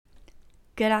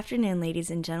Good afternoon, ladies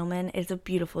and gentlemen. It's a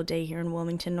beautiful day here in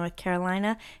Wilmington, North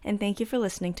Carolina, and thank you for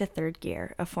listening to Third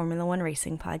Gear, a Formula One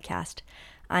racing podcast.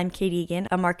 I'm Kate Egan,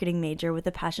 a marketing major with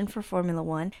a passion for Formula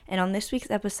One, and on this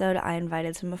week's episode, I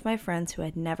invited some of my friends who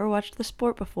had never watched the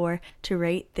sport before to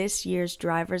rate this year's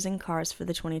drivers and cars for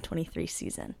the 2023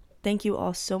 season. Thank you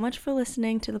all so much for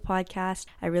listening to the podcast.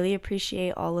 I really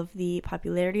appreciate all of the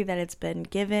popularity that it's been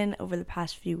given over the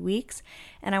past few weeks,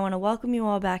 and I want to welcome you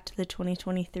all back to the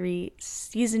 2023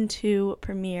 Season 2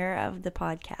 premiere of the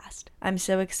podcast. I'm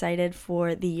so excited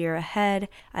for the year ahead.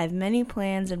 I have many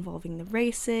plans involving the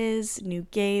races, new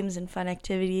games and fun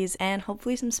activities, and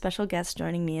hopefully some special guests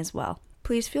joining me as well.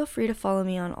 Please feel free to follow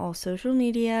me on all social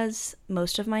medias.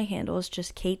 Most of my handles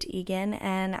just Kate Egan,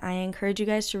 and I encourage you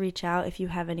guys to reach out if you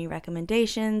have any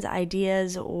recommendations,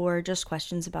 ideas, or just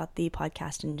questions about the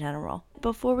podcast in general.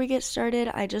 Before we get started,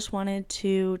 I just wanted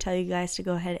to tell you guys to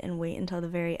go ahead and wait until the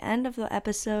very end of the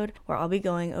episode where I'll be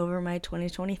going over my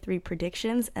 2023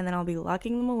 predictions, and then I'll be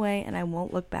locking them away and I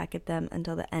won't look back at them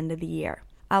until the end of the year.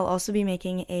 I'll also be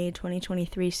making a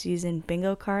 2023 season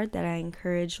bingo card that I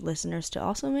encourage listeners to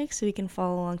also make so we can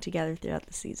follow along together throughout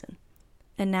the season.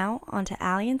 And now, on to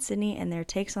Allie and Sydney and their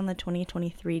takes on the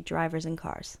 2023 drivers and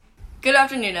cars. Good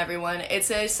afternoon, everyone. It's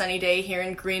a sunny day here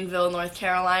in Greenville, North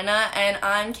Carolina, and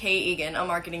I'm Kate Egan, a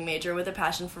marketing major with a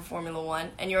passion for Formula One,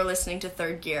 and you're listening to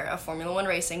Third Gear, a Formula One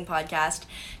racing podcast.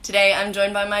 Today, I'm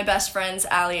joined by my best friends,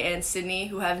 Allie and Sydney,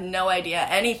 who have no idea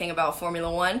anything about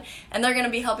Formula One, and they're going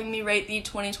to be helping me rate the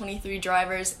 2023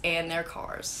 drivers and their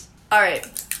cars. Alright,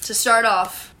 to start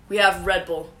off, we have Red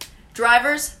Bull.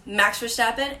 Drivers, Max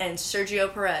Verstappen and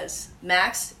Sergio Perez.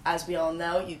 Max, as we all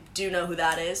know, you do know who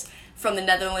that is, from the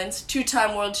Netherlands,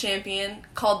 two-time world champion,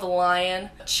 called the Lion.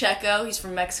 Checo, he's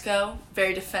from Mexico,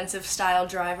 very defensive style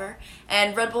driver.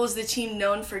 And Red Bull is the team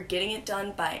known for getting it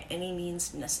done by any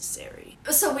means necessary.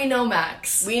 So we know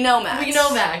Max. We know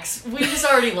Max. We just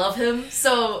already love him,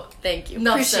 so... Thank you.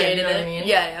 Appreciated it. You know what I mean?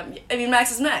 Yeah. I mean,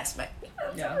 Max is Max.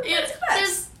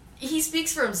 He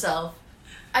speaks for himself.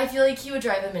 I feel like he would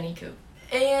drive a Mini Coupe.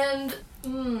 And...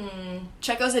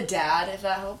 Checo's a dad, if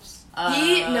that helps.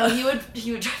 He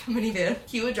would drive a minivan.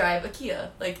 He would drive a Kia,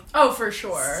 Oh, for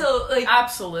sure. So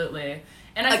absolutely.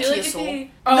 And I feel Kia like if Soul?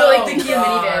 he the Kia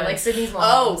minivan, like Sydney's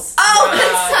mom's.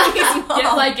 Sydney's mom.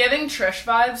 Yeah, like giving Trish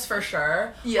vibes for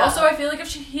sure. Yeah. Also, I feel like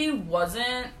if he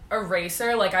wasn't a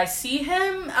racer, like I see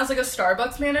him as like a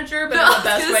Starbucks manager, but in the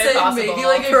best way possible. Maybe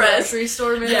like a grocery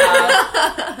store manager.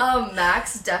 Yeah.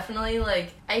 Max definitely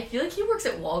I feel like he works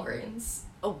at Walgreens.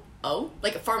 Oh,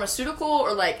 like a pharmaceutical,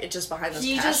 or like it just behind this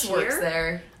He cashier? just works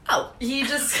there. Oh. He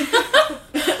just...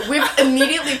 We've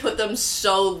immediately put them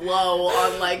so low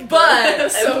on, but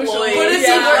employees.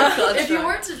 If you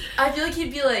weren't to... I feel like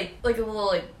he'd be, like a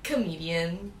little,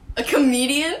 comedian. A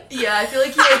comedian? Yeah, I feel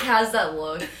like he, has that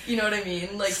look. You know what I mean?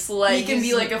 He can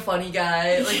be, a funny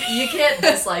guy. You can't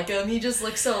dislike him. He just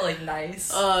looks so,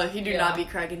 nice. He do not be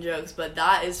cracking jokes, but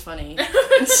that is funny.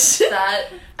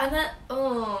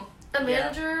 A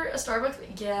manager, a Starbucks,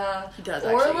 yeah. He does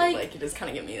or actually, he does kind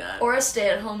of give me that. Or a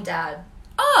stay-at-home dad.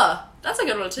 That's a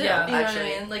good one too, yeah, you know actually.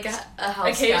 what I mean? Like a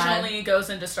house occasionally dad. goes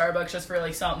into Starbucks just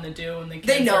for, something to do, and the kids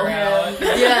They know are him. out.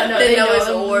 Yeah, no, they know his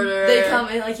him. order. They come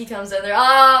in, he comes in,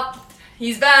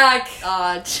 he's back.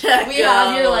 Check We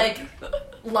have your,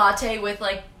 latte with,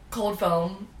 cold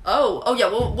foam. Oh, yeah,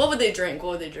 well, what would they drink?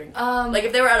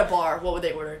 If they were at a bar, what would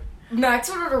they order? Max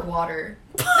would order water.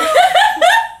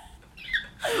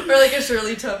 Or a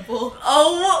Shirley Temple.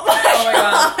 Oh my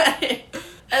God.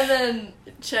 And then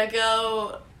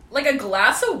Checo. Like a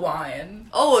glass of wine.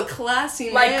 Oh, a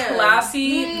classy man.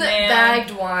 Classy man.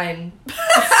 Bagged wine.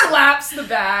 Slaps the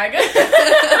bag.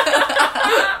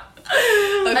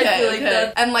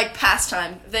 Okay. And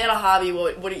pastime. If they had a hobby,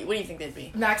 what do you think they'd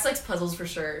be? Max likes puzzles for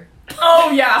sure.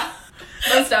 Oh yeah.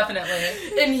 Most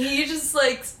definitely. And he just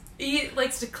he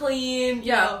likes to clean,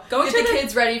 Yeah. Get the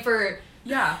kids ready for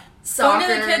Going soccer.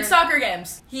 to the kids' soccer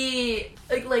games. He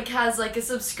has a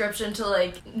subscription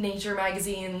to nature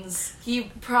magazines. He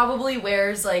probably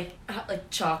wears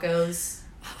Chacos.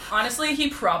 Honestly, he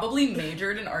probably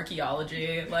majored in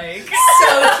archaeology. So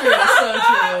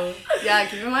true. Yeah,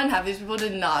 keep in mind half these people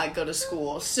did not go to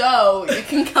school, so you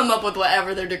can come up with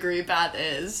whatever their degree path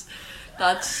is.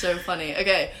 That's so funny.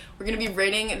 Okay, we're gonna be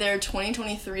rating their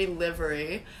 2023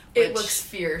 livery. It looks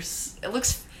fierce. It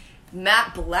looks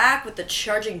matte black with the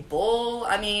charging bull.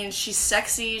 I mean, she's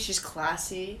sexy, she's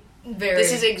classy. Very.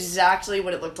 This is exactly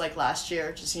what it looked like last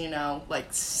year, just,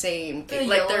 same. The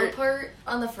yellow part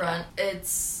on the front,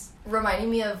 it's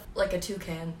reminding me of, a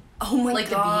toucan. Oh my like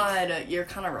god, you're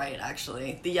kind of right,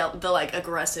 actually. The like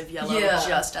aggressive yellow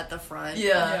just at the front.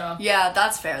 Yeah,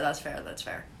 that's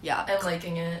fair. Yeah, I'm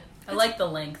liking it. I like the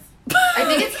length. I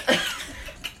think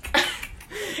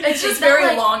it's just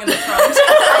very long in the front.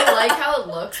 I like how it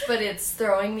looks, but it's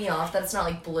throwing me off that it's not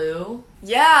like blue.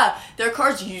 Yeah, their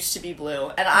cars used to be blue,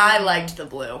 and I liked the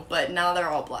blue, but now they're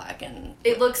all black, and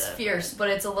it looks fierce, but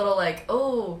it's a little like,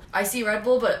 oh, I see Red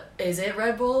Bull, but is it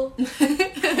Red Bull? You know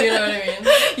what I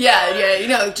mean?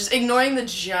 Yeah, just ignoring the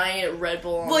giant Red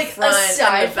Bull on the front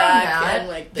aside and the back, from that, and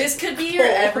like this could be your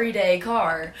everyday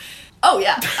car. Oh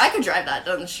yeah, I could drive that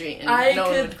down the street and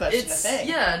no one would question a thing.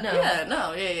 Yeah,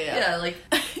 Yeah,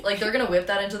 like they're gonna whip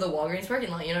that into the Walgreens parking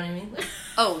lot. You know what I mean? Like,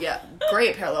 oh yeah,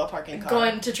 great parallel parking car.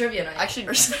 Going to trivia night. Actually,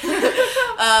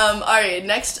 all right.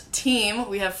 Next team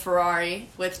we have Ferrari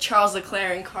with Charles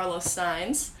Leclerc and Carlos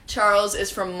Sainz. Charles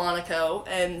is from Monaco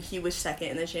and he was second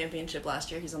in the championship last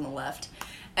year. He's on the left.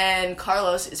 And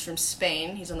Carlos is from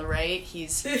Spain. He's on the right.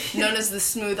 He's known as the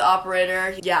smooth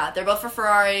operator. Yeah, they're both for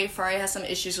Ferrari. Ferrari has some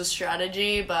issues with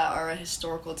strategy, but are a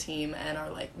historical team and are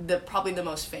like probably the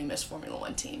most famous Formula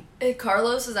One team.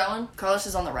 Carlos, is that one? Carlos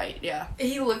is on the right, yeah.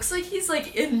 He looks like he's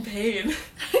like in pain.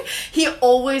 He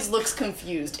always looks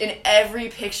confused. In every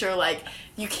picture, like,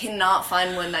 you cannot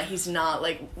find one that he's not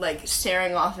like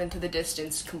staring off into the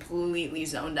distance, completely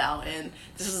zoned out, and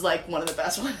this is like one of the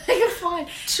best ones I could find.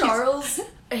 Charles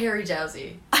Harry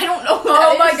Jowsey. I don't know who Oh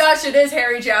that my is. gosh, it is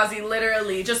Harry Jowsey,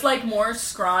 literally. Just like more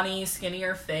scrawny,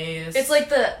 skinnier face. It's like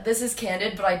this is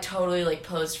candid, but I totally like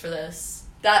posed for this.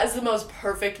 That is the most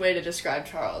perfect way to describe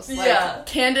Charles. Like, yeah.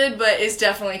 Candid, but is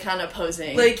definitely kind of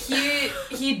posing. Like,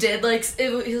 he did, like,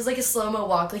 it was like a slow-mo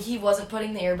walk. Like, he wasn't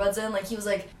putting the earbuds in. Like, he was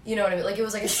like, you know what I mean? Like, it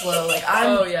was like a slow, like,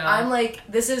 I'm like,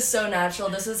 this is so natural.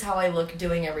 This is how I look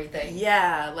doing everything.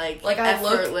 Yeah, like I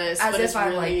effortless, look as but if it's I'm,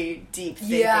 really like, deep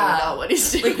thinking about what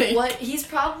he's doing. Like, what? He's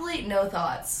probably no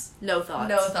thoughts. No thoughts.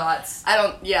 No thoughts.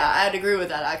 I'd agree with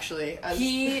that, actually.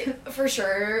 He, for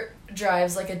sure,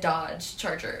 drives, like, a Dodge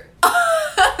Charger.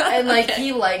 And, like,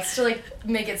 he likes to, like,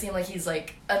 make it seem like he's,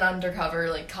 like, an undercover,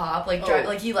 like, cop. Like,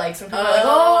 like, he likes when people are like,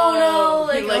 oh, no,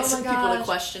 like, he likes oh my people to gosh.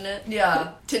 question it.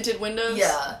 Yeah. Tinted windows.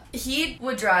 Yeah. He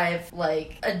would drive,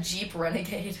 like, a Jeep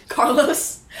Renegade.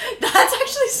 Carlos. That's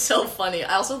actually so funny.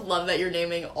 I also love that you're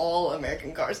naming all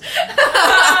American cars.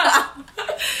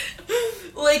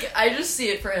 Like, I just see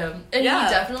it for him. And he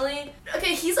definitely...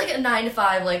 Okay, he's, like, a 9 to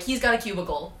 5. Like, he's got a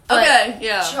cubicle. But Okay,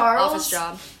 yeah. Charles... Office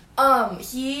job.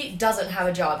 He doesn't have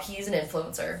a job. He's an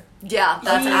influencer. Yeah,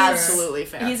 that's absolutely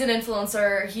fair. He's an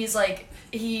influencer. He's, like...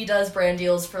 He does brand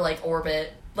deals for, like,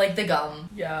 Orbit. Like, the gum.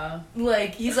 Yeah.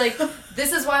 Like, he's like,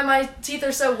 this is why my teeth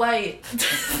are so white.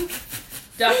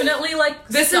 Definitely, like,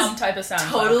 this some is type of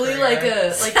SoundCloud totally career. like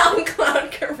a... like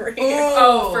SoundCloud career.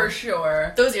 Oh, for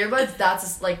sure. Those earbuds,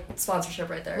 that's, like, sponsorship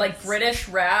right there. Like, British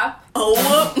rap. Oh,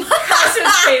 Has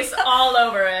his face all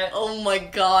over it. oh my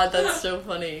god, that's so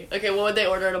funny. Okay, what would they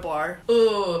order at a bar?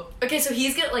 Ooh. Okay, so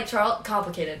he's getting, like, Charles...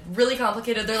 Complicated. Really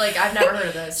complicated. They're like, I've never heard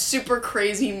of this. Super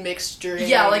crazy mixed drink.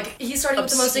 Yeah, like, he's starting with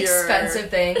the most Obscure.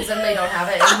 expensive things, and they don't have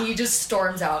it, and he just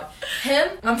storms out. Him?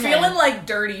 I'm feeling like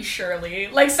Dirty Shirley.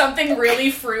 Like, something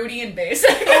really fruity and basic.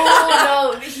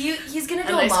 Oh, no. He's gonna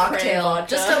do a nice cran mocktail. vodka.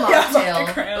 Just a Yeah, mocktail.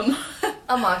 vodka cram.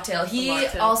 A mocktail. He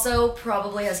mocktail. also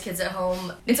probably has kids at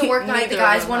home. It's a work night. The Neither of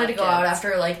guys them wanted to have go out kids.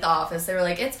 after, like, the office. They were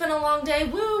like, it's been a long day.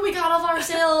 Woo, we got all of our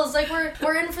sales. Like,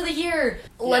 we're in for the year.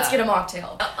 Let's Yeah. get a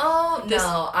mocktail. Oh, This-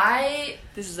 no.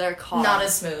 This is their cause. Not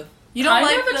as smooth. You don't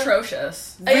Kind like of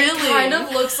atrocious. Really? It kind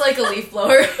of looks like a leaf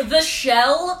blower. The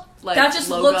shell, Like, that just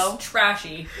logo? looks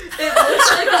trashy. It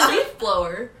looks like a leaf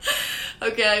blower.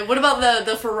 Okay, what about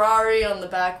the Ferrari on the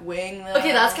back wing, though?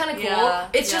 Okay, that's kind of cool. Yeah,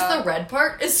 It's just the red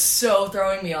part is so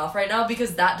throwing me off right now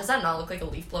because does that not look like a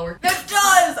leaf blower? It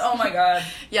does! Oh my god.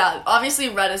 Yeah, obviously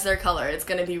red is their color. It's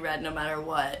gonna be red no matter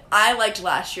what. I liked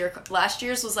last year. Last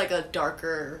year's was like a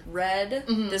darker red.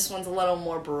 Mm-hmm. This one's a little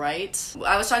more bright.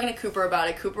 I was talking to Cooper about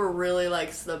it. Cooper really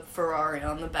likes the Ferrari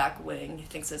on the back wing. He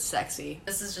thinks it's sexy.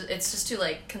 It's just too,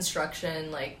 like,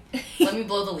 construction, like, let me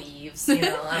blow the leaves, you know?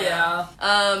 I don't know.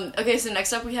 Yeah. Okay, so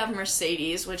next up we have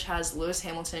Mercedes, which has Lewis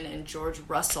Hamilton and George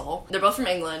Russell. They're both from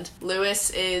England. Lewis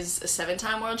is a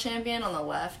 7-time world champion on the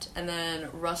left, and then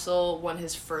Russell won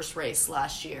his first race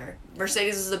last year.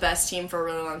 Mercedes is the best team for a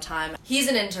really long time. He's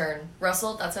an intern.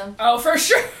 Russell, that's him. Oh, for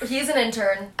sure. He's an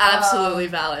intern. Absolutely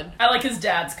valid. I like his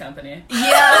dad's company.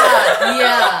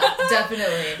 Yeah,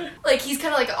 definitely. Like, he's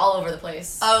kind of, like, all over the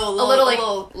place. Oh, a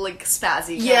little, like,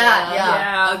 spazzy. Kinda.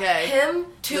 Yeah. Okay. Him,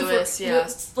 too Lewis, for, yeah.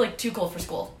 like, too cool for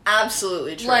school.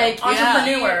 Absolutely true. Like, yeah.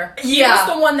 Entrepreneur. Yeah.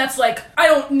 He's the one that's like, I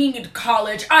don't need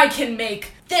college. I can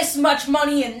make this much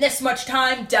money in this much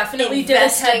time. Definitely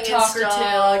Investing did a TED in Talk or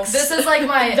stocks. two. This is like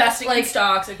my Investing in like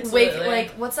stocks. wake Absolutely.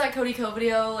 like what's that Cody Co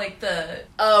video like the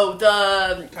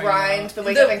The grind, the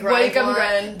wake up and grind. wake up and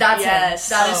grind. That's yes.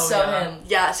 him. That is Oh, so yeah. him.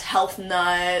 Yes, health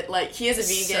nut. Like, he is a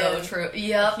vegan. So true.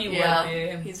 Yep. He yeah.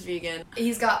 would be. He's vegan.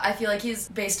 He's got. I feel like he's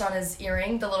based on his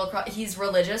earring, the little. He's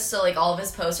religious, so like all of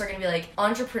his posts are gonna be like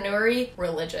entrepreneur-y,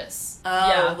 religious. Oh,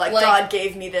 Yeah. like, Like, God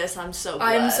gave me this. I'm so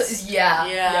blessed. Yeah.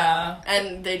 Yeah.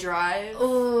 And they drive.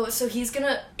 Oh, so it's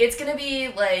gonna be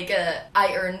like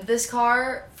I earned this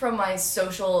car from my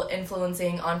social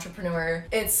influencing entrepreneur.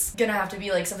 It's gonna have to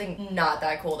be like something not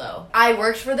that cool though. I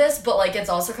worked for this, but like it's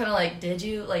also kind of like, did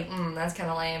you like? That's kind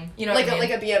of lame. You know, Like what I mean?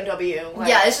 like a BMW. Like,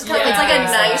 yeah, it's just kind of it's like a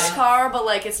Yeah. nice car, but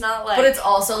like it's not like. but it's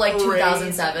also like crazy.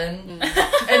 2007,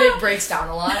 and it breaks down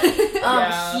a lot.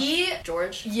 Yeah.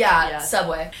 George. Yeah, Yeah.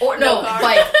 Subway or No no, car.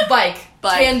 bike,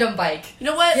 Bike. tandem bike. You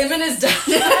know what? Him and his dad.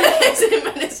 Him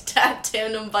and his dad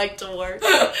tandem bike to work.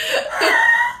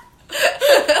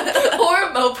 or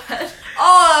a moped.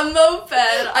 Oh, a moped.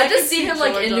 I could just see him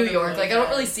like George in on New a York. Like I don't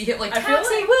moped. really see him like I feel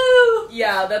taxi. like- Woo!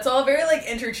 Yeah, that's all very like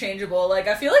interchangeable. Like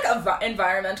I feel like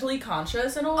environmentally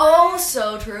conscious in a way. Oh,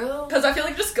 so true. Because I feel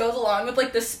like it just goes along with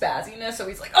like this spazziness. So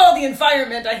he's like, oh, the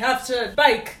environment, I have to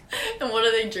bike. And what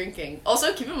are they drinking?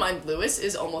 Also, keep in mind, Lewis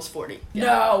is almost 40.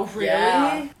 No, really?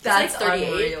 Yeah. That's He's like 38.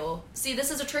 unreal. See,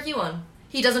 this is a tricky one.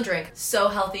 He doesn't drink. So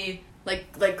healthy.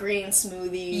 Like green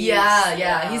smoothies.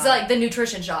 Yeah. He's like the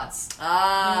nutrition shots.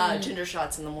 Ginger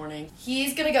shots in the morning.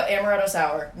 He's gonna go amaretto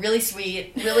sour. Really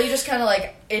sweet. Really just kind of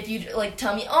like, if you like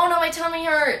tummy, oh no, my tummy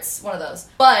hurts. One of those.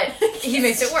 But he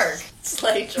makes it work.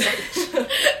 Slay George.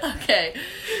 Okay.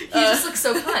 He just looks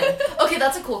so kind. Okay,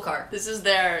 that's a cool car. This is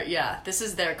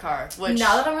their car. Which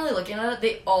Now that I'm really looking at it,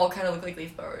 they all kind of look like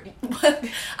Leaf Blower.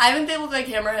 I think they look like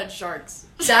hammerhead sharks.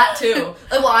 That too.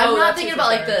 Well, I'm Oh, not that thinking too,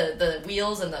 about for like the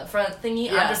wheels and the front thingy.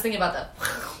 Yeah. I'm just thinking about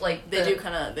the like They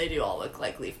the, do all look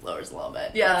like leaf blowers a little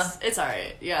bit. Yeah. It's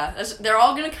alright. Yeah. They're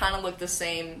all gonna kind of look the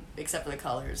same except for the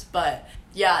colors. But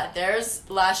yeah, theirs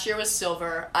last year was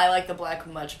silver. I like the black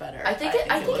much better. I think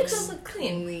it looks does look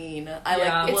clean. clean. Yeah. I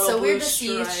like the It's little so blue weird to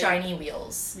see stripe. shiny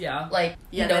wheels. Yeah. Like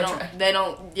Yeah, no they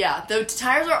don't. Yeah, the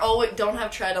tires are always don't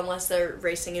have tread unless they're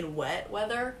racing in wet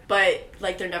weather. But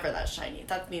like they're never that shiny.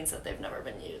 That means that they've never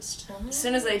been used. As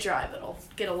soon as they drive, it'll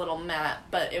get a little matte,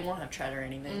 but it won't have tread or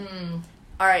anything.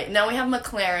 All right, now we have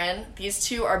McLaren. These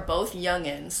two are both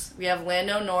youngins. We have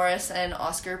Lando Norris and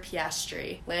Oscar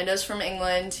Piastri. Lando's from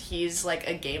England. He's like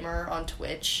a gamer on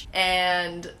Twitch.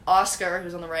 And Oscar,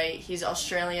 who's on the right, he's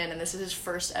Australian, and this is his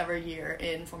first ever year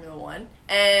in Formula One.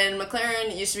 And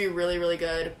McLaren used to be really, really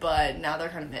good, but now they're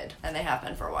kind of mid, and they have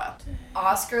been for a while.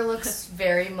 Oscar looks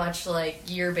very much like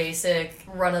your basic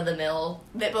run of the mill.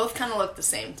 They both kind of look the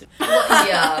same to me.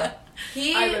 Yeah.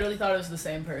 I literally thought it was the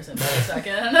same person for a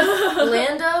second.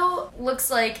 Lando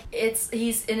looks like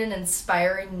he's in an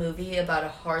inspiring movie about a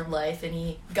hard life and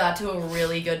he got to a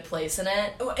really good place in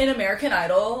it. In American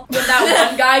Idol, when that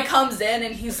one guy comes in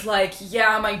and he's like,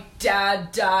 yeah, my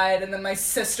dad died and then my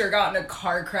sister got in a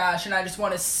car crash and I just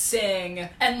want to sing.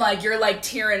 And like, you're like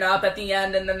tearing up at the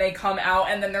end and then they come out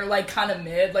and then they're like kind of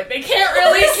mid. Like, they can't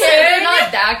really sing. They're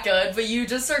not that good, but you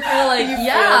just are kind of like,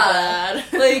 yeah.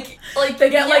 Like they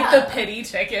get like Yeah. the pity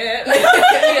ticket.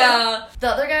 Yeah. The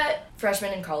other guy,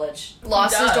 freshman in college,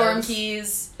 lost his does. dorm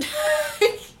keys.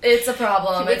 It's a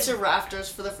problem. He went to Rafters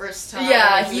for the first time.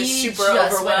 Yeah, he was he super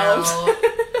just went overwhelmed.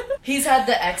 out. He's had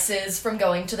the X's from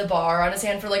going to the bar on his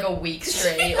hand for like a week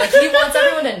straight. Like he wants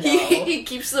everyone to know. He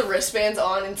keeps the wristbands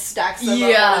on and stacks them Yeah.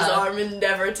 up on his arm and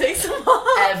never takes them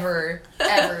off. ever.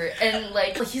 And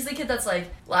like he's the kid that's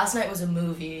like, last night was a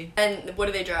movie. And what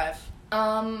do they drive?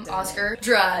 Oscar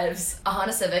drives a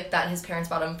Honda Civic that his parents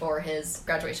bought him for his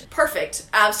graduation. Perfect.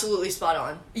 Absolutely spot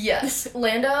on. Yes.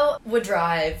 Lando would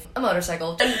drive a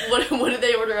motorcycle. And what do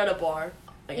they order at a bar?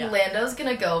 Yeah. Lando's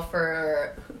gonna go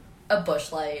for a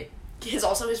Busch Light. His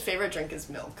favorite drink is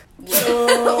milk.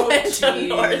 Oh, Lando jeez.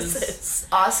 Norris's.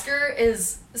 Oscar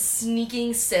is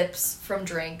sneaking sips from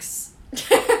drinks.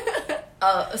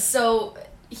 So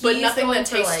he's But nothing going that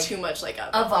for, tastes like, too much like a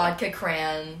alcohol. vodka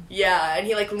cran. Yeah, and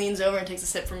he like leans over and takes a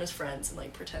sip from his friends and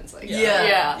like pretends like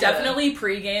Yeah. Definitely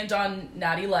pre-gamed on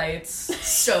Natty Lights.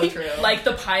 So true. Like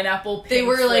the pineapple pink They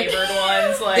were, like- flavored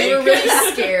ones. Like They were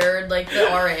really scared, like the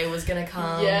RA was gonna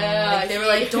come. Yeah, Like, they were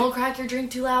like, "Don't crack your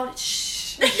drink too loud."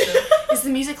 Shh. Is the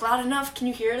music loud enough? Can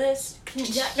you hear this?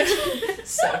 Yeah.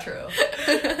 So true.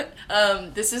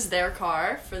 This is their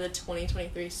car for the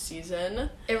 2023 season.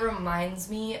 It reminds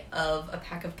me of a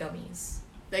pack of gummies.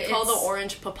 They call the It's-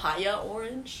 orange papaya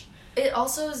orange. It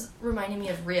also is reminding me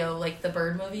of Rio, like the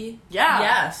bird movie. Yeah.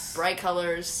 Yes. Bright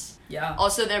colors. Yeah.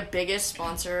 Also, their biggest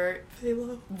sponsor,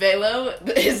 Velo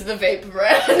is the vape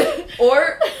brand.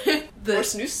 Or Or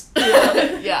snus.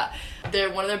 Yeah. Yeah.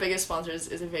 One of their biggest sponsors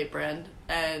is a vape brand.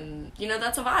 And,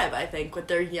 that's a vibe, I think, with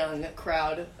their young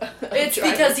crowd. It's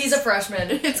because he's a freshman.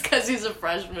 It's because he's a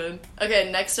freshman. Okay,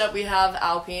 next up we have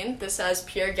Alpine. This has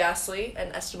Pierre Gasly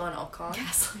and Esteban Ocon.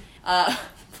 Gasly.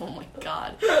 Oh my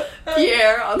god.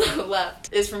 Pierre, on the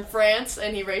left, is from France,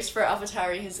 and he raced for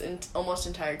AlphaTauri his almost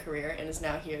entire career, and is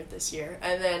now here this year.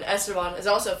 And then Esteban is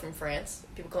also from France.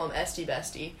 People call him Esty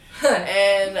Bestie.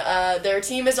 And their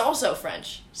team is also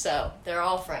French. So, they're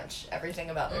all French. Everything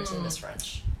about their team is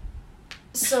French.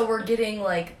 So we're getting,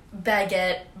 like,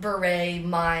 baguette, beret,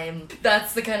 mime.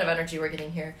 That's the kind of energy we're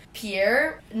getting here.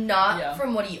 Pierre, not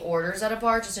from what he orders at a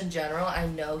bar, just in general. I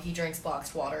know he drinks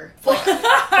boxed water.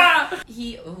 Like,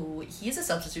 he's a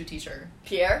substitute teacher.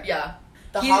 Pierre? Yeah.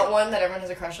 The hot one that everyone has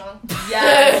a crush on?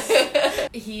 Yes.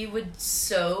 He would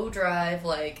so drive,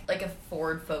 like a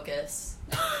Ford Focus.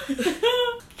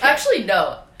 Actually,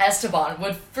 no. Esteban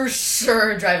would for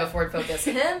sure drive a Ford Focus.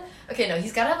 Him? Okay, no,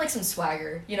 he's gotta have, like, some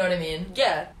swagger. You know what I mean?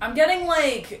 Yeah. I'm getting,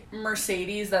 like,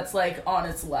 Mercedes that's, like, on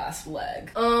its last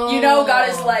leg. Oh.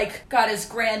 Got his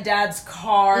granddad's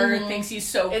car, thinks he's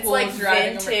so cool. It's, like,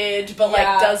 driving vintage, but,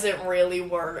 like, doesn't really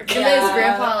work. And then his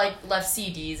grandpa, like, left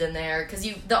CDs in there, because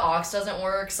the aux doesn't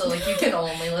work, so, like, you can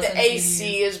only listen the to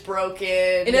AC CDs. is broken.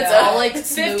 And it's all, like,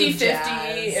 50-50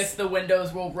 jazz. if the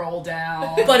windows will roll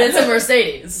down. But it's a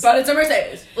Mercedes. But it's a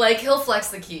Mercedes. Like, he'll flex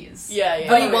the keys. Yeah.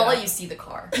 But he won't let you see the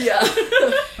car. Yeah.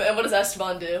 And what does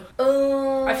Esteban do?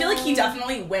 I feel like he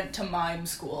definitely went to mime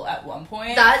school at one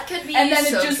point. That could be and then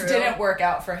so it just true. didn't work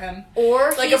out for him.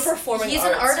 Or Like a performing he's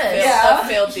arts an artist. a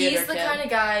failed theater He's the kid. kind of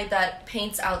guy that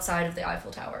paints outside of the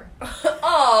Eiffel Tower.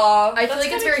 Aww. I feel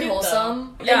like it's very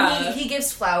wholesome. Yeah. And he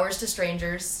gives flowers to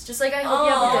strangers. Just like, I hope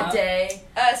you have a good day.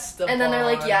 Esteban. And then they're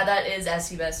like, yeah, that is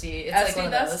Esty Bestie. It's like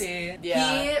one of those.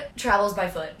 Yeah. He travels by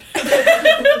foot.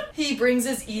 He brings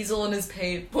his easel and his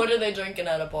paint. What are they drinking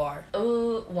at a bar?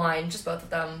 Oh, wine. Just both of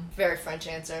them. Very French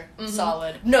answer. Mhm.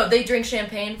 Solid. No, they drink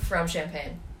champagne from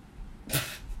champagne.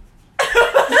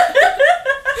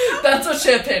 That's what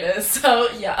champagne is. So,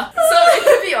 yeah. So, it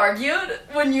could be argued,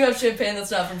 when you have champagne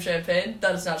that's not from champagne,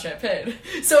 that is not champagne.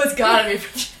 So, it's gotta be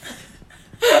from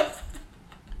champagne.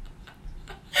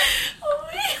 Oh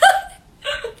my god.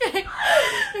 Okay.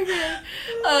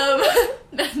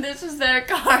 This is their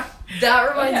car. That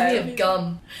reminds me of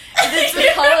gum. It's the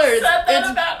colors. It's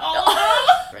about all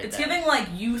of right It's there. giving, like,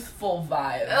 youthful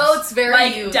vibes. Oh, it's very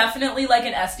like, youth. definitely, like,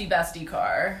 an Esty Bestie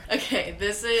car. Okay,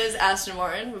 this is Aston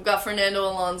Martin. We've got Fernando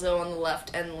Alonso on the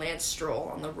left and Lance Stroll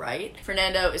on the right.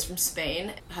 Fernando is from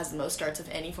Spain, has the most starts of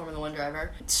any Formula One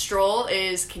driver. Stroll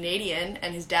is Canadian,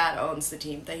 and his dad owns the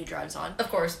team that he drives on. Of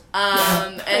course.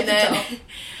 And can then tell.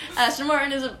 Aston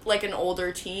Martin is like an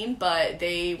older team, but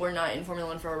they were not in Formula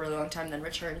One for a really long time, then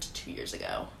returned 2 years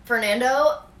ago.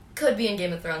 Fernando could be in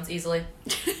Game of Thrones easily.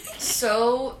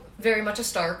 So, very much a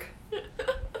Stark.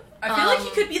 I feel like he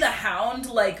could be the Hound,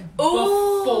 like,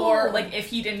 Ooh. before, like, if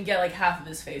he didn't get, like, half of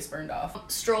his face burned off.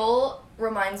 Stroll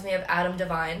reminds me of Adam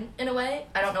Devine, in a way.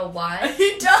 I don't know why.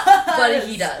 He does! But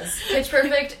he does. Pitch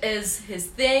Perfect is his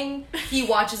thing. He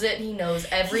watches it and he knows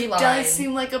every line. Does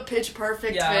seem like a Pitch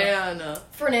Perfect fan.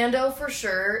 Fernando, for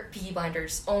sure, Peaky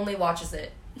Blinders, only watches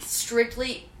it.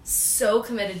 Strictly so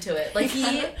committed to it. Like,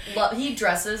 he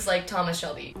dresses like Thomas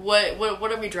Shelby. What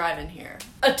are we driving here?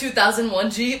 A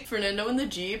 2001 Jeep. Fernando in the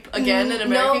Jeep. Again, an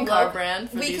American car brand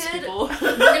for these people.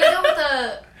 We're gonna go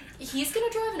with he's gonna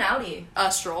drive an Audi.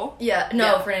 Stroll? Yeah,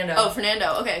 no, Fernando. Oh,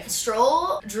 Fernando, okay.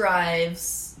 Stroll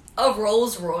drives a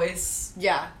Rolls Royce.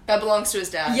 Yeah, that belongs to his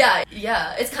dad.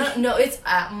 Yeah. It's kind of, no, it's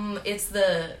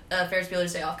the Ferris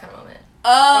Bueller's Day Off kind of moment.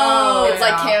 Oh, it's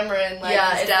yeah. like Cameron, like Yeah,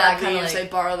 his it's dad that kinda leaves, like- they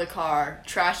borrow the car,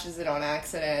 trashes it on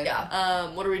accident. Yeah.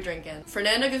 What are we drinking?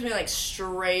 Fernando gives me like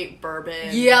straight bourbon.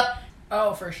 Yep.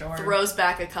 Oh, for sure. Throws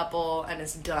back a couple and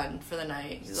is done for the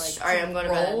night. He's like, alright, I'm going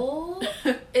to Stroll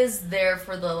bed. is there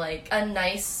for the, like, a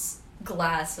nice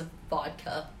glass of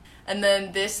vodka. And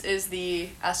then this is the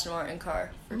Aston Martin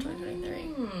car for 2023.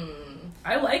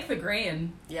 I like the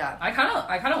green. Yeah. I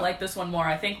kind of like this one more.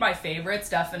 I think my favorite's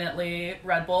definitely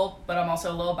Red Bull, but I'm also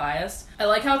a little biased. I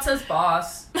like how it says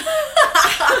boss.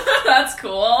 That's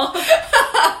cool.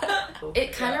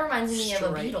 It kind of reminds me of a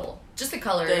Straight. beetle. Just the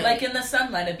color. Like in the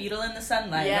sunlight, a beetle in the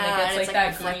sunlight. Yeah, and it gets and like it's, that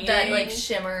like, green. reflected. that, like,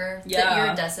 shimmer. Yeah. The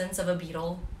iridescence of a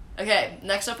beetle. Okay,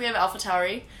 next up we have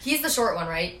AlphaTauri. He's the short one,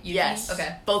 right? Yuki? Yes.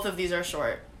 Okay. Both of these are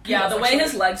short. Yeah, the For way sure.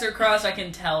 his legs are crossed, I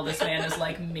can tell this man is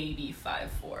like maybe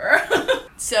 5'4".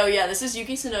 So yeah, this is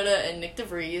Yuki Tsunoda and Nick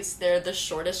DeVries. They're the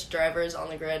shortest drivers on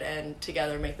the grid and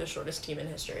together make the shortest team in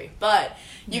history. But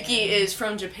Yuki is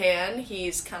from Japan.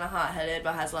 He's kind of hot-headed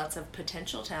but has lots of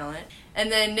potential talent.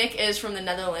 And then Nick is from the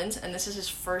Netherlands, and this is his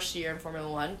first year in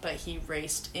Formula 1, but he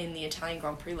raced in the Italian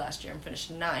Grand Prix last year and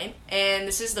finished 9th. And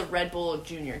this is the Red Bull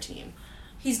Junior team.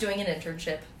 He's doing an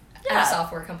internship Yeah. at a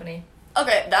software company.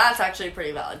 Okay, that's actually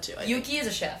pretty valid too. I think. Yuki is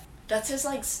a chef. That's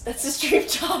his dream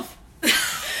job.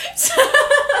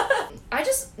 I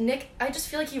just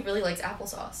feel like he really likes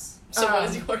applesauce. So what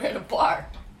does he order in a bar?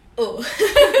 Oh.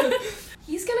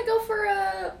 He's gonna go for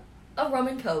a rum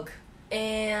and coke.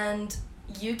 And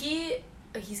Yuki,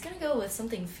 he's gonna go with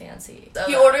something fancy.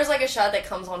 He orders like a shot that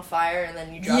comes on fire and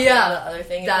then you drop it in the other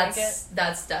thing and drink it.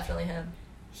 That's definitely him.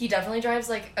 He definitely drives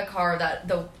like a car that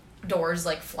the doors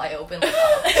like fly open like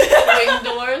Wing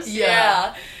doors?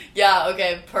 Yeah. Yeah,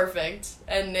 okay, perfect.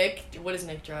 And Nick, what does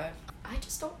Nick drive? I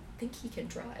just don't think he can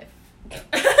drive.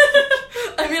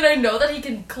 I mean, I know that he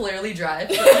can clearly drive,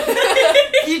 but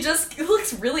he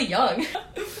looks really young.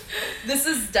 This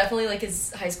is definitely like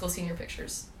his high school senior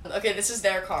pictures. Okay, this is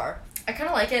their car. I kind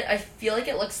of like it. I feel like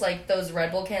it looks like those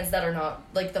Red Bull cans that are not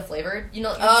like the flavored. You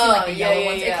know, you've Oh, seen like the yeah, yellow yeah,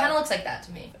 ones. It yeah. kind of looks like that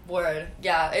to me. Word.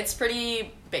 Yeah, it's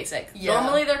pretty basic. Yeah.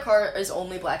 Normally their car is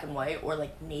only black and white or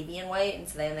like navy and white, and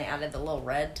so then they added the little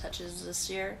red touches this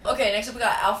year. Okay, next up we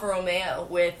got Alfa Romeo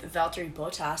with Valtteri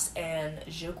Bottas and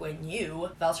Zhou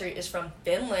Guanyu. Valtteri is from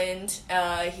Finland.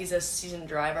 He's a seasoned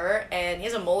driver, and he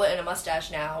has a mullet and a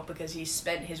mustache now because he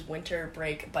spent his winter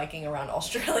break biking around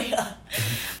Australia.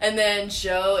 And then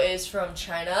Zhou is from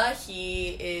China. He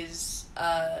is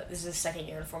this is his second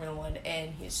year in Formula 1,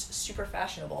 and he's super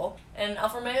fashionable. And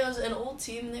Alfa Romeo is an old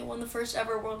team, and they won the first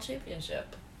ever world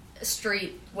championship.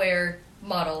 Streetwear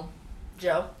model.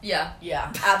 Joe? Yeah.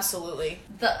 Yeah, absolutely.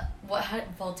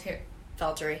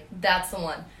 Valtteri. That's the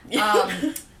one.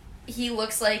 He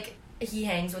looks like he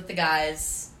hangs with the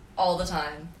guys all the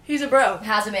time. He's a bro.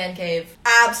 Has a man cave.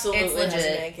 Absolutely It's legit. has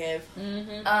a man cave.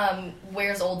 Mm-hmm.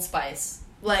 Wears Old Spice.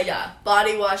 Like, Yeah.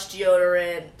 body wash,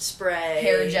 deodorant, spray,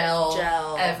 Hair gel.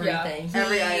 gel, Everything. yeah.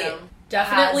 Every He item.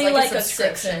 Definitely has, like a a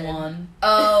 6 in subscription. 1.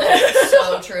 Oh,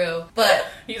 so true. But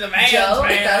He's a man's Joe,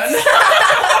 man.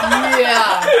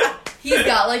 yeah. He's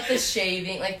got like the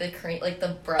shaving, like the cream, like the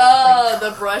brush. Oh,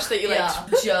 the brush that you yeah.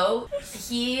 like. Joe,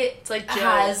 he It's like Joe,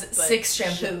 has but 6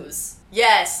 shampoos.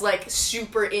 Yes, like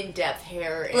super in-depth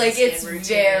hair and Like skin it's routine.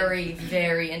 very,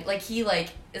 very, and like he like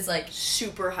is like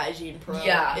Super hygiene pro.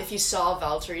 Yeah. If you saw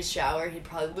Valtteri's shower, he'd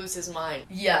probably lose his mind.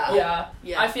 yeah. Yeah.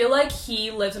 Yeah. I feel like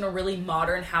he lives in a really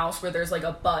modern house where there's like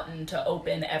a button to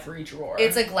open every drawer.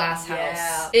 It's a glass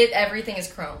house. Yeah. Everything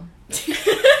is chrome.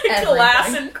 glass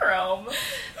everything. and chrome.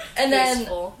 And then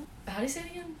Tasteful. how do you say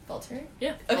it again? Valtteri?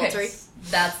 Yeah. Okay, Valtteri.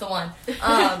 that's the one.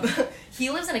 He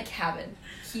lives in a cabin.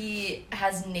 He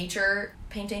has nature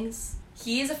paintings.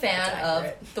 He's a fan That's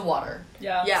accurate. of the water.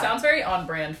 Yeah. Yeah. Sounds very on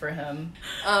brand for him.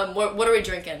 What are we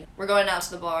drinking? We're going out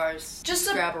to the bars. Just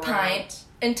a grab a pint,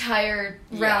 entire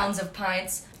Yeah. rounds of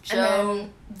pints, Joe. and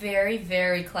then very,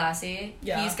 very classy.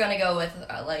 Yeah. He's gonna go with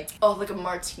like Oh, like a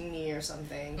martini or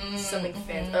something. Something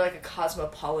fancy. Or like a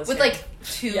cosmopolitan. with like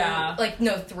 2, Yeah. like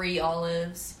no 3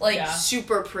 olives. Like Yeah.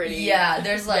 super pretty. yeah,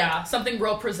 there's like yeah, something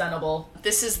real presentable.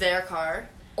 This is their car.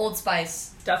 Old Spice.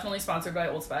 Definitely sponsored by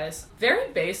Old Spice.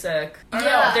 Very basic. I don't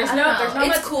Yeah, know. There's I no don't there's know. not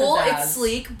It's much cool, pizzazz. it's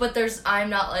sleek, but I'm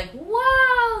not like,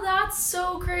 wow, that's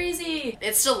so crazy.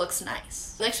 It still looks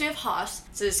nice. Next we have Haas.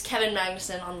 This is Kevin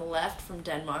Magnussen on the left from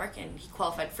Denmark, and he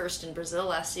qualified first in Brazil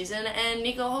last season, and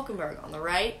Nico Hülkenberg on the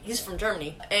right. He's from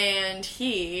Germany, and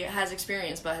he has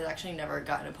experience but has actually never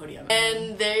gotten a podium.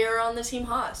 And they are on the team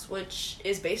Haas, which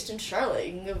is based in Charlotte.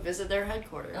 You can go visit their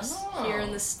headquarters Oh. here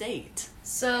in the state.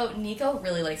 So Nico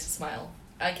really likes to smile.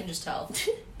 I can just tell.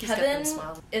 He's got Kevin them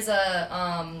smiles. is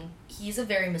he's a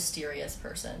very mysterious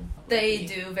person. They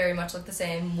do very much look the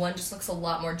same. One just looks a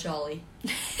lot more jolly.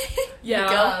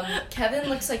 Yeah. Kevin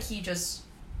looks like he just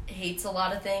hates a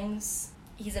lot of things.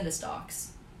 He's into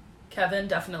stocks. Kevin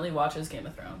definitely watches Game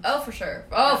of Thrones. Oh, for sure.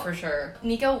 Oh, for sure.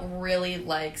 Nico really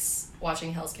likes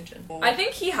watching Hell's Kitchen. I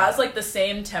think he has like the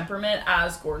same temperament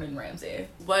as Gordon Ramsay.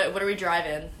 What are we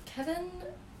driving? Kevin,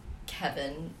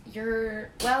 you're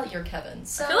Kevin.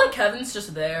 So I feel like Kevin's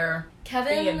just there.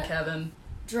 Kevin Being Kevin.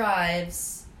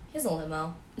 drives. He has a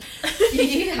limo.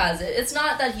 He has it. It's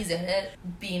not that he's in it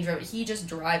being driven. He just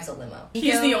drives a limo.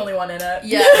 He's the only one in it.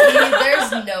 Yeah,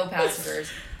 there's no passengers.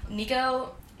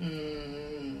 Nico,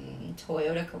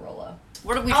 Toyota Corolla.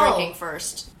 What are we Oh. drinking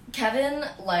first? Kevin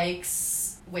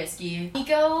likes whiskey.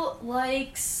 Nico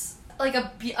likes like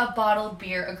a bottled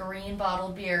beer, a green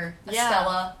bottled beer, a Yeah.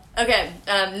 Stella. Okay,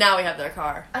 now we have their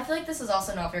car. I feel like this is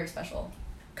also not very special.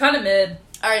 Kind of mid.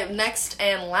 All right, next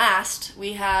and last,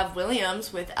 we have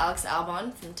Williams with Alex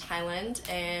Albon from Thailand,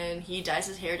 and he dyes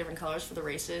his hair different colors for the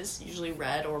races, usually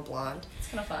red or blonde. It's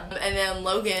kind of fun. And then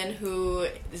Logan, who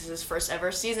this is his first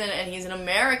ever season, and he's an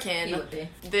American. He would be.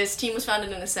 This team was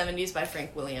founded in the 70s by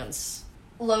Frank Williams.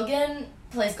 Logan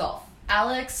plays golf.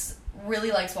 Alex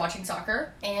really likes watching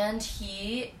soccer, and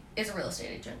he is a real estate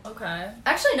agent. Okay.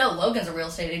 Actually, no, Logan's a real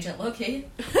estate agent, low-key.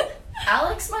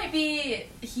 Alex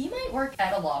he might work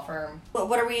at a law firm.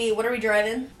 What are we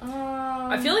driving?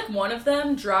 I feel like one of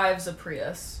them drives a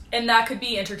Prius, and that could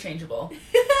be interchangeable.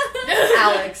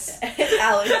 Alex.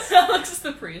 Alex. Alex is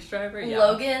the Prius driver, yeah.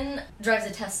 Logan drives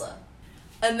a Tesla.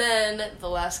 And then the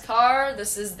last car,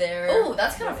 this is their... Oh,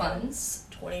 that's kind of fun.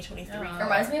 2023 Yeah. car. It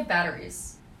reminds me of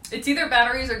batteries. It's either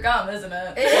batteries or gum, isn't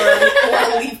it?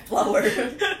 Or a leaf blower.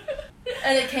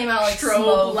 And it came out like Strobe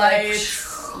smoke,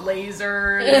 lights,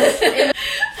 lasers. like,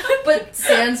 but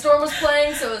Sandstorm was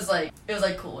playing, so it was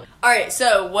like cool. Alright,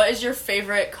 so what is your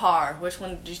favorite car? Which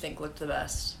one do you think looked the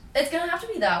best? It's gonna have to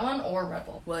be that one or Red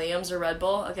Bull. Williams or Red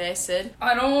Bull? Okay, Sid?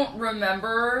 I don't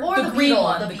remember. Or the the green Beetle,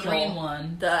 one. the The Beetle. green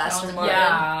one. The Aston was- Martin?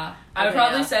 Yeah. I would Okay,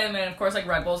 probably yeah. say, I mean, of course, like,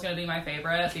 Red Bull's going to be my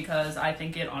favorite because I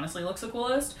think it honestly looks the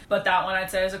coolest. But that one I'd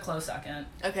say is a close second.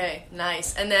 Okay,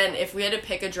 nice. And then if we had to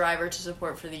pick a driver to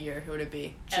support for the year, who would it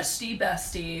be? Esty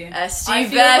Bestie. Esty I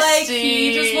feel like Bestie.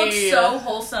 he just looks so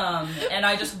wholesome, and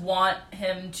I just want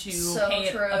him to So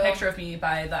paint true. a picture of me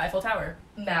by the Eiffel Tower.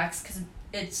 Max, because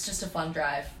it's just a fun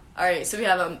drive. Alright, so we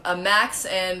have a Max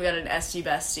and we got an SG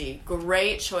Bestie.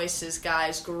 Great choices,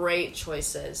 guys. Great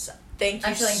choices. Thank you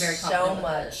I'm feeling very so confident with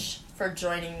much for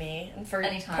joining me and for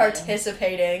Anytime.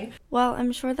 participating. Well,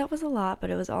 I'm sure that was a lot, but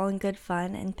it was all in good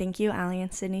fun. And thank you, Allie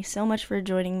and Sydney, so much for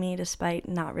joining me despite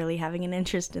not really having an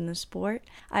interest in the sport.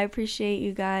 I appreciate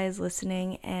you guys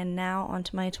listening. And now on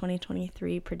to my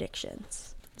 2023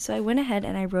 predictions. So I went ahead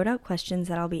and I wrote out questions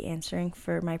that I'll be answering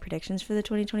for my predictions for the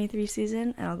 2023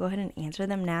 season, and I'll go ahead and answer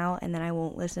them now, and then I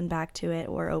won't listen back to it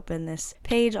or open this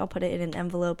page. I'll put it in an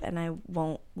envelope and I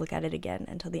won't look at it again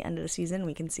until the end of the season.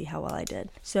 We can see how well I did.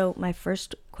 So my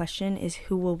first question is,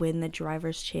 who will win the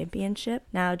Drivers' Championship?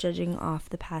 Now, judging off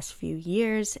the past few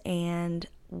years and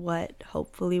what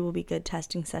hopefully will be good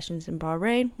testing sessions in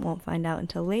Bahrain, won't find out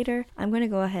until later, I'm going to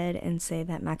go ahead and say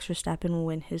that Max Verstappen will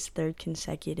win his third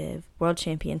consecutive World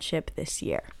Championship this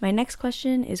year. My next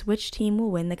question is, which team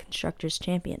will win the Constructors'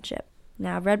 Championship?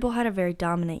 Now, Red Bull had a very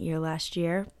dominant year last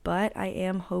year, but I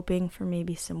am hoping for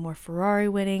maybe some more Ferrari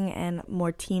winning and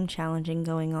more team challenging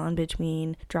going on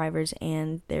between drivers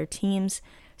and their teams.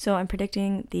 So I'm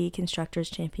predicting the Constructors'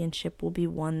 Championship will be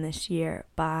won this year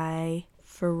by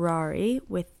Ferrari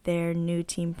with their new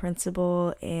team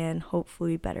principal and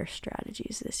hopefully better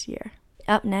strategies this year.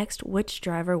 Up next, which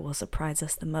driver will surprise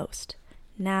us the most?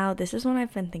 Now, this is one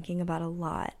I've been thinking about a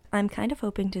lot. I'm kind of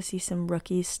hoping to see some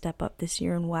rookies step up this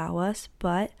year and wow us,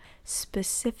 but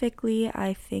specifically,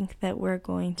 I think that we're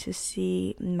going to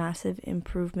see massive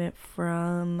improvement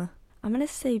from, I'm going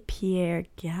to say, Pierre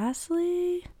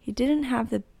Gasly. He didn't have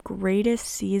the greatest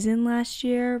season last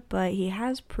year, but he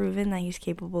has proven that he's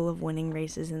capable of winning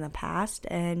races in the past,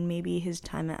 and maybe his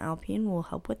time at Alpine will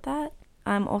help with that.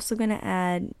 I'm also going to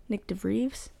add Nick de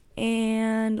Vries.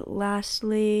 And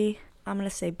lastly, I'm going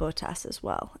to say Bottas as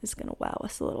well is going to wow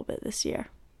us a little bit this year.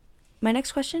 My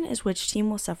next question is, which team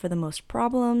will suffer the most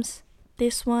problems?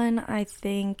 This one, I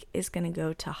think, is going to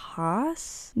go to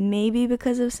Haas. Maybe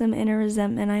because of some inner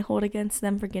resentment I hold against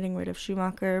them for getting rid of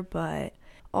Schumacher, but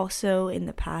also in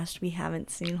the past we haven't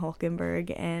seen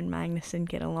Hülkenberg and Magnussen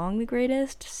get along the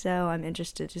greatest, so I'm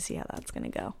interested to see how that's going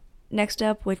to go. Next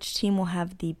up, which team will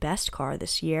have the best car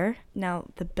this year? Now,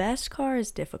 the best car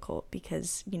is difficult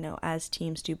because, as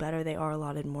teams do better, they are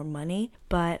allotted more money.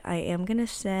 But I am going to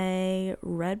say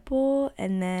Red Bull,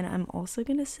 and then I'm also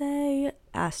going to say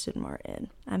Aston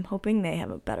Martin. I'm hoping they have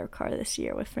a better car this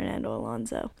year with Fernando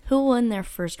Alonso. Who won their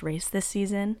first race this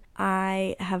season?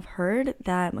 I have heard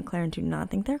that McLaren do not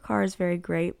think their car is very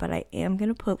great, but I am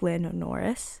going to put Lando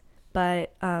Norris.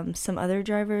 But some other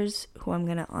drivers who I'm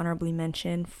going to honorably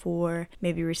mention for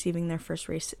maybe receiving their first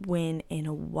race win in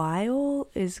a while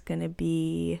is going to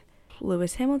be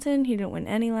Lewis Hamilton. He didn't win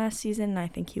any last season, and I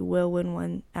think he will win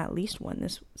one, at least one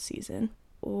this season.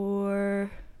 Or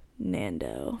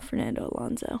Fernando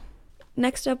Alonso.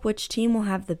 Next up, which team will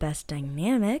have the best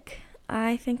dynamic?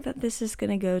 I think that this is going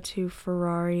to go to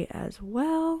Ferrari as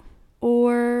well,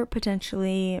 or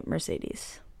potentially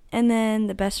Mercedes. And then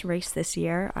the best race this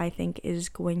year, I think, is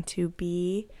going to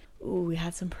be... Ooh, we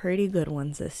had some pretty good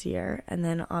ones this year. And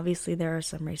then obviously there are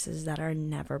some races that are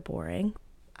never boring.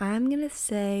 I'm going to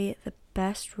say the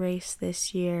best race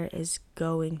this year is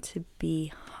going to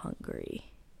be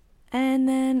Hungary. And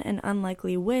then an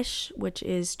unlikely wish, which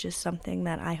is just something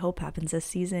that I hope happens this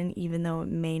season, even though it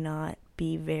may not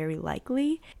be very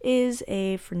likely, is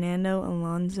a Fernando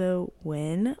Alonso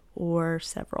win or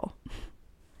several.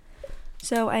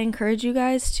 So I encourage you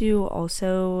guys to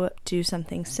also do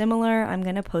something similar. I'm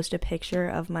going to post a picture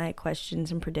of my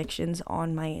questions and predictions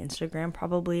on my Instagram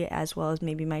probably, as well as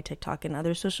maybe my TikTok and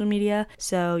other social media.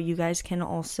 So you guys can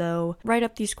also write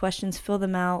up these questions, fill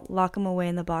them out, lock them away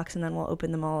in the box, and then we'll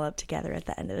open them all up together at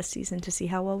the end of the season to see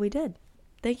how well we did.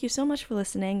 Thank you so much for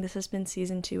listening. This has been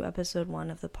Season 2, Episode 1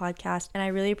 of the podcast, and I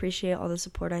really appreciate all the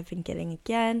support I've been getting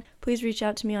again. Please reach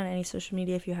out to me on any social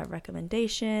media if you have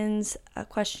recommendations,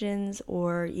 questions,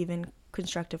 or even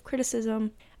constructive criticism.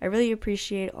 I really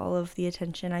appreciate all of the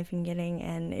attention I've been getting,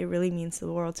 and it really means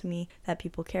the world to me that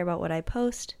people care about what I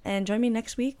post. And join me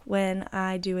next week when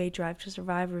I do a Drive to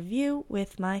Survive review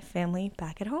with my family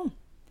back at home.